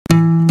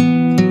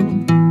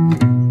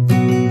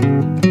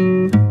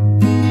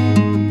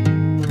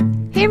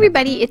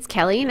everybody, it's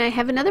Kelly and I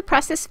have another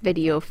process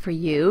video for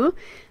you.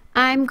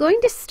 I'm going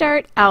to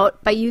start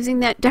out by using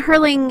that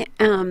darling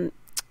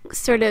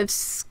sort of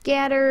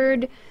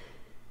scattered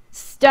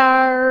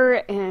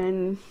star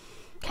and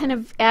kind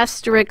of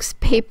asterisk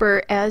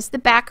paper as the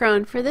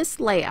background for this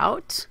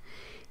layout.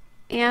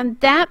 And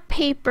that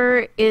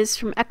paper is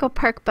from Echo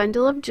Park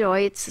Bundle of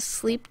Joy. It's a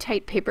sleep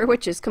tight paper,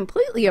 which is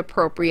completely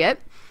appropriate.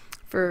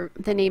 For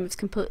the name is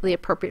completely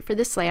appropriate for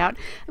this layout.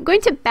 I'm going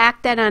to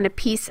back that on a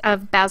piece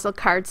of basil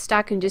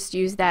cardstock and just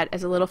use that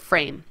as a little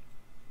frame.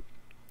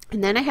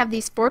 And then I have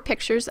these 4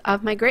 pictures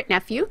of my great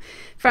nephew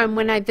from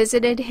when I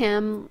visited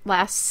him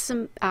last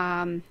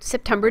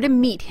September to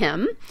meet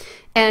him,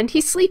 and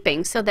he's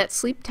sleeping, so that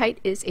Sleep Tight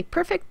is a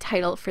perfect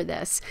title for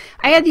this.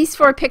 I had these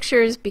 4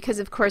 pictures because,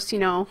 of course, you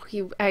know,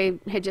 I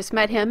had just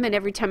met him, and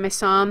every time I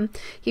saw him,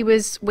 he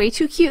was way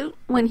too cute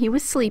when he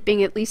was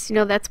sleeping. At least, you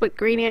know, that's what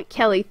Great Aunt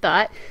Kelly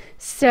thought.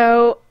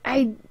 So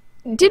I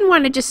didn't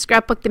want to just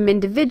scrapbook them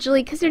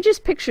individually because they're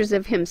just pictures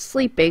of him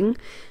sleeping.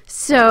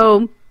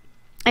 So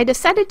I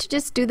decided to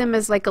just do them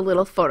as like a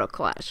little photo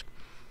collage.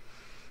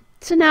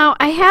 So now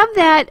I have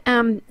that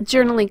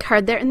journaling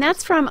card there, and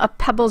that's from a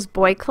Pebbles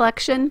Boy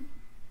collection.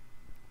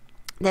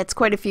 That's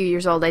quite a few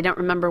years old. I don't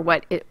remember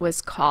what it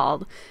was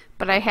called,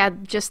 but I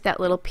had just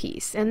that little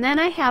piece. And then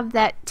I have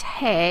that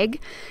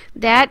tag.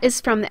 That is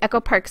from the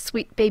Echo Park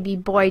Sweet Baby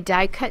Boy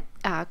die cut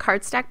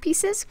cardstock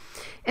pieces.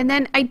 And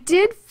then I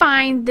did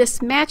find this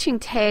matching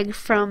tag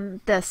from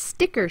the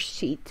sticker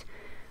sheet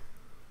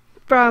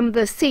from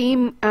the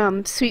same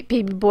Sweet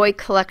Baby Boy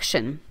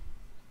collection.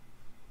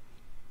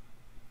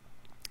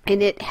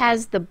 And it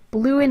has the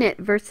blue in it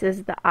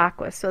versus the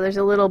aqua. So there's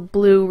a little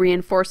blue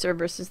reinforcer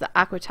versus the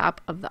aqua top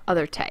of the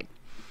other tag.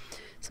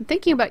 So I'm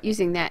thinking about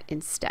using that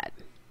instead.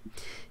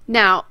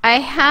 Now I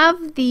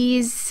have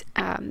these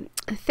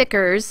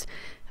thickers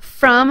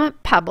from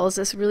Pebbles,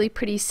 this really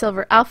pretty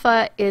silver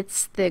alpha.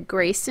 It's the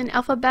Grayson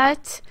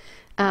alphabet.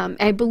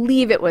 I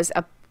believe it was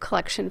a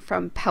collection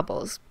from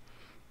Pebbles,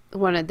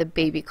 one of the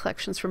baby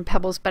collections from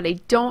Pebbles, but I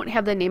don't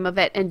have the name of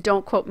it, and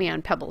don't quote me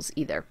on Pebbles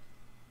either.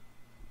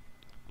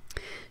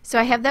 So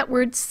I have that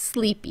word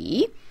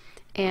sleepy,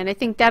 and I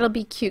think that'll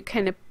be cute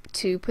kind of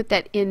to put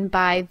that in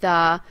by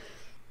the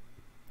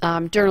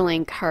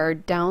journaling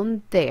card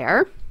down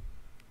there.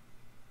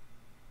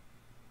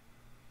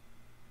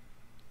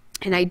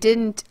 And I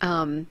didn't,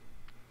 I'm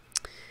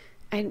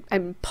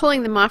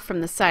pulling them off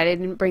from the side, I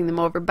didn't bring them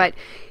over, but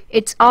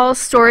it's all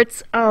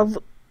sorts of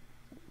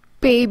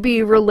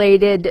baby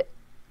related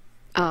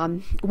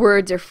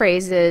words or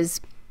phrases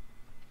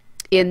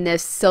in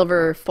this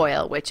silver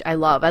foil, which I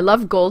love. I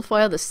love gold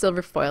foil. The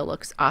silver foil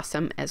looks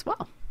awesome as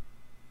well.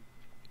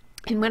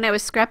 And when I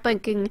was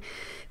scrapbooking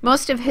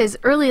most of his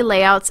early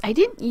layouts, I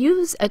didn't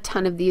use a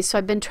ton of these, so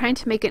I've been trying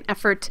to make an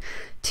effort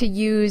to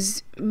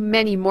use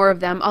many more of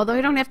them, although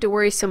I don't have to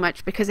worry so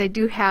much because I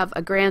do have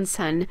a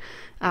grandson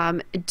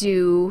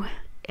due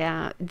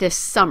this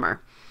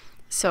summer.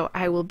 So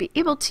I will be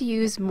able to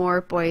use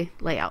more boy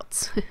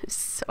layouts.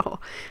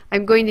 So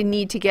I'm going to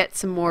need to get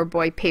some more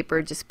boy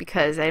paper just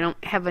because I don't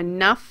have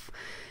enough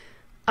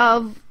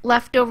of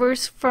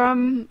leftovers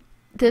from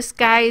this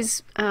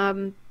guy's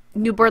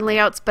newborn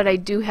layouts, but I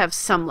do have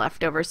some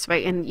leftovers. So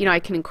and you know, I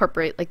can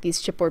incorporate like these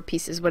chipboard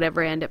pieces,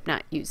 whatever I end up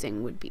not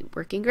using would be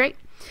working great.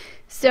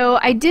 So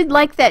I did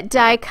like that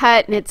die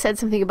cut, and it said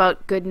something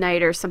about good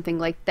night or something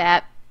like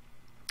that,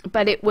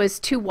 but it was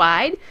too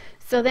wide.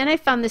 So then I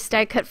found this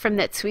die cut from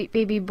that Sweet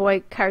Baby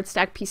Boy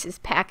cardstock pieces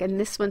pack, and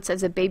this one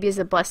says, "A baby is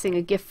a blessing,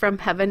 a gift from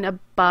heaven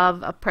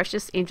above, a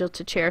precious angel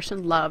to cherish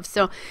and love."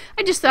 So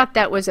I just thought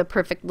that was a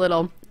perfect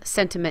little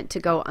sentiment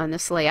to go on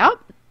this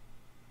layout.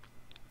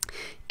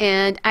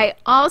 And I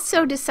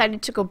also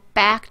decided to go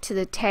back to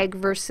the tag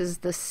versus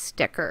the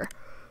sticker.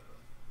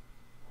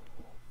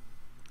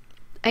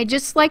 I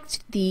just liked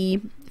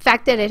the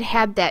fact that it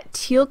had that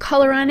teal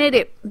color on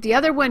it. The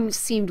other one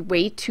seemed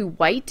way too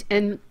white,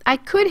 and I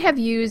could have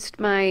used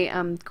my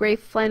gray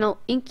flannel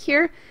ink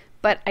here,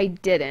 but I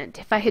didn't.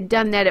 If I had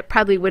done that, it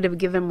probably would have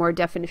given more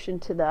definition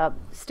to the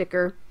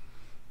sticker,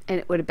 and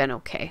it would have been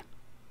okay.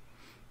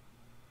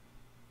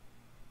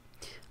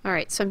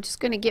 Alright, so I'm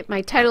just going to get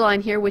my title on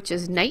here, which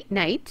is Night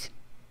Night.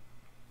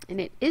 And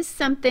it is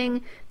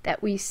something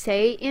that we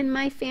say in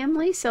my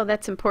family, so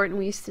that's important.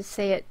 We used to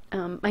say it,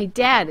 my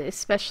dad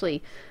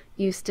especially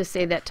used to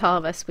say that to all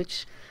of us,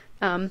 which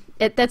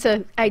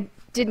I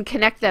didn't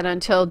connect that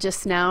until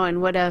just now,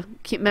 and what a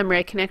cute memory.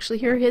 I can actually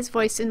hear his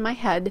voice in my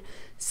head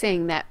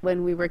saying that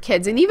when we were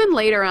kids, and even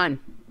later on.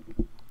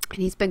 And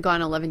he's been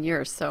gone 11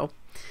 years, so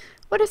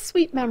what a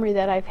sweet memory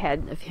that I've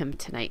had of him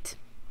tonight.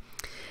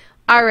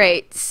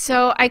 Alright,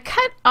 so I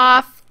cut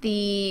off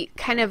the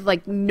kind of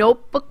like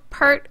notebook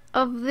part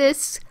of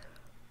this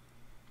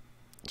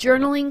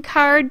journaling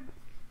card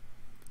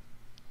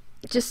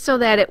just so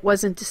that it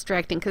wasn't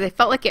distracting, because I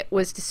felt like it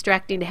was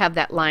distracting to have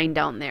that line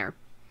down there.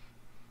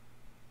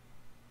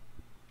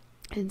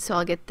 And so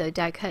I'll get the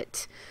die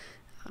cut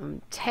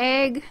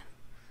tag,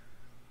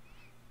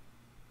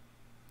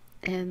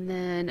 and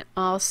then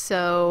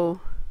also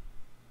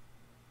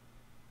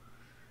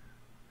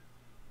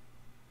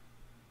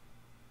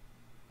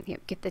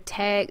get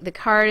the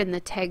card and the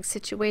tag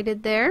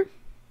situated there.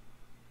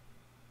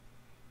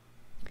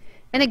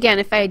 And again,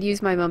 if I had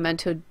used my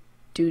Memento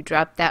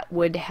Dewdrop, that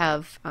would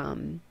have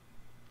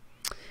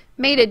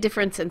made a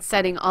difference in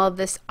setting all of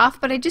this off,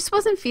 but I just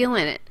wasn't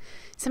feeling it.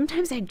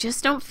 Sometimes I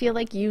just don't feel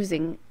like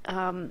using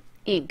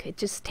ink. It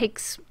just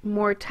takes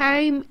more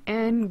time,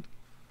 and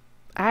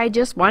I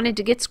just wanted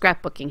to get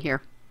scrapbooking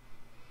here.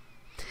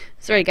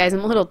 Sorry guys,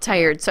 I'm a little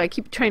tired, so I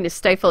keep trying to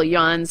stifle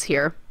yawns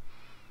here.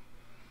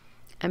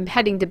 I'm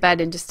heading to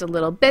bed in just a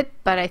little bit,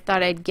 but I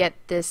thought I'd get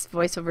this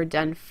voiceover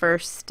done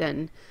first,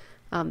 and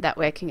that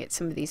way I can get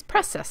some of these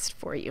processed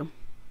for you.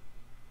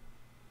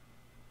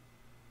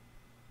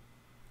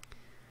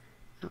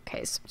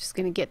 Okay, so I'm just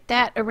going to get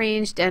that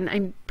arranged, and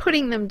I'm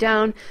putting them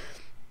down,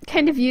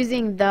 kind of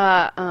using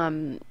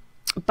the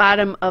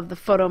bottom of the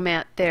photo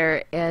mat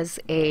there as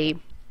a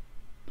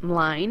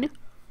line.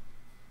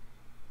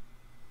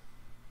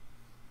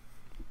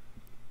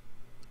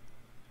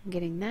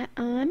 Getting that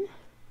on.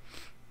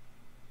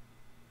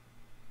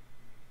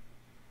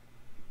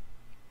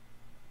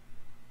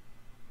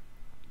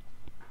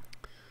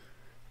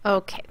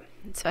 Okay,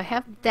 so I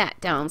have that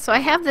down. So I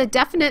have the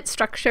definite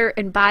structure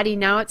and body.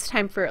 Now it's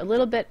time for a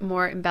little bit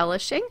more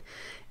embellishing.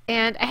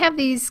 And I have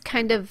these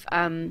kind of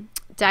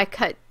die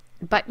cut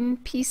button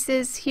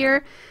pieces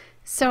here.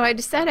 So I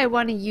decided I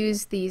want to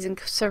use these and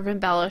sort of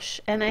embellish,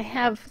 and I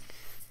have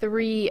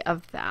 3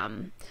 of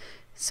them.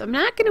 So I'm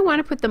not going to want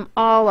to put them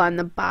all on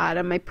the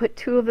bottom. I put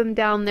 2 of them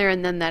down there,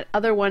 and then that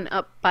other one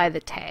up by the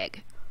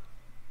tag.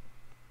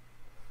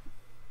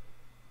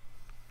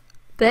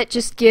 That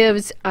just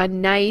gives a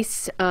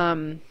nice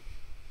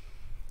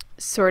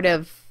sort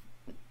of,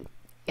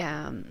 what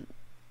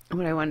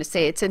do I want to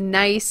say? It's a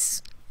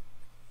nice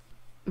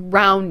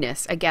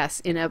roundness, I guess,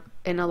 in a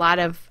lot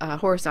of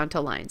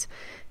horizontal lines.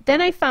 Then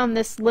I found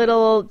this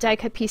little die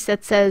cut piece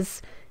that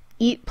says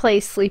eat, play,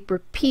 sleep,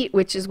 repeat,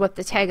 which is what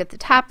the tag at the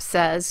top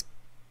says.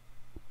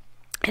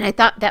 And I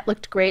thought that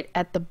looked great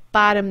at the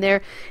bottom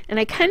there. And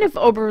I kind of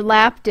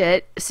overlapped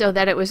it so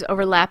that it was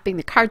overlapping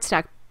the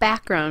cardstock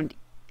background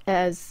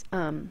as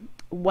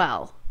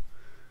well.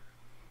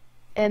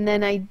 And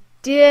then I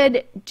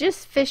did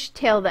just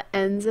fishtail the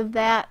ends of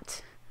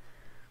that.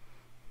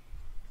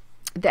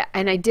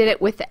 And I did it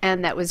with the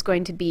end that was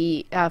going to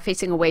be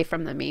facing away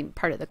from the main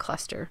part of the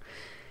cluster.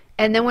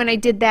 And then when I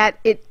did that,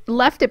 it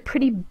left a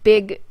pretty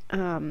big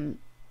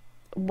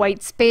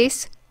white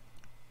space.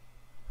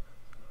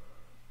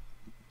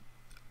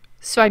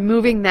 So I'm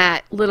moving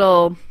that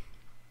little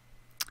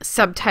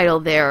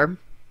subtitle there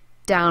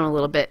down a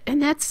little bit,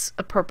 and that's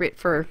appropriate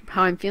for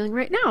how I'm feeling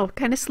right now.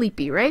 Kind of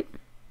sleepy, right?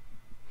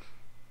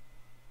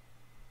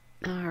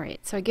 All right,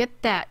 so I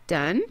get that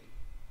done.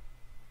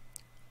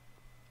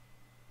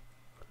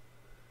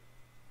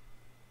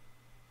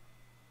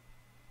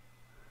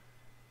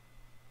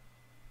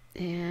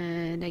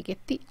 And I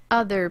get the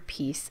other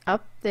piece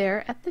up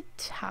there at the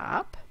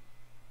top.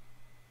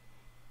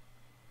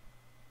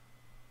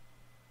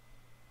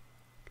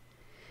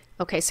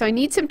 Okay, so I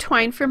need some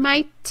twine for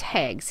my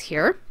tags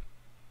here.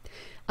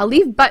 I'll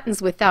leave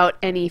buttons without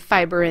any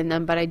fiber in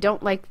them, but I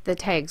don't like the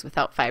tags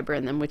without fiber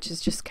in them, which is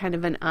just kind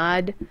of an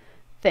odd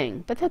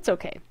thing, but that's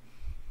okay.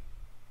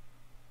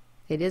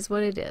 It is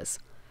what it is.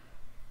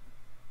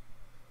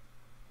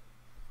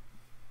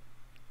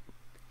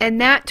 And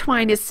that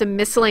twine is some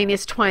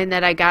miscellaneous twine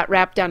that I got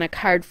wrapped on a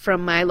card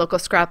from my local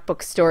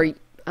scrapbook store.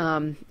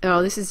 Oh,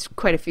 this is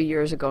quite a few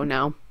years ago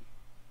now.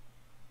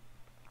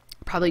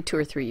 Probably 2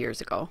 or 3 years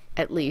ago,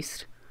 at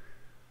least.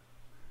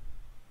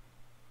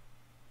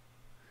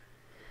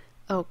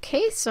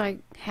 Okay, so I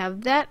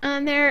have that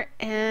on there,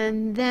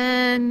 and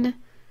then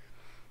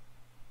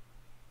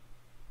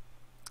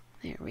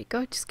there we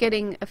go, just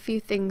getting a few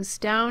things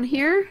down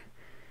here.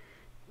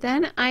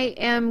 Then I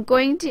am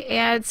going to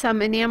add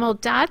some enamel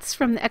dots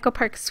from the Echo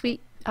Park Sweet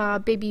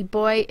Baby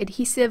Boy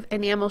adhesive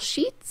enamel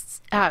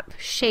shapes,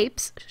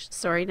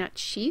 sorry, not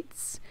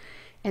sheets.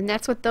 And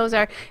that's what those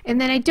are. And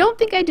then I don't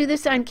think I do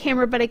this on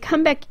camera, but I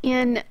come back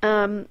in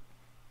that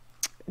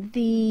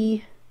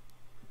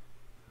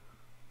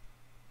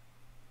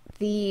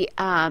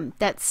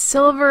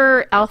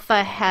silver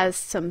alpha has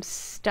some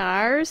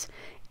stars,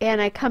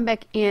 and I come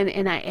back in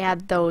and I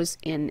add those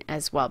in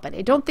as well. But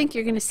I don't think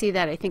you're going to see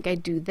that. I think I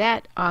do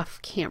that off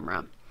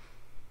camera.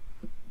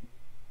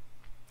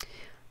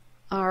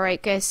 All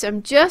right, guys, so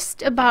I'm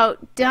just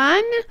about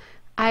done.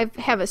 I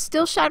have a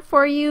still shot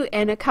for you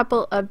and a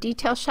couple of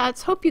detail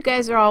shots. Hope you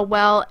guys are all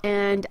well,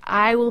 and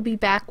I will be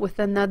back with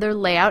another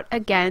layout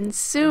again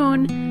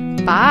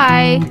soon.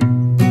 Bye.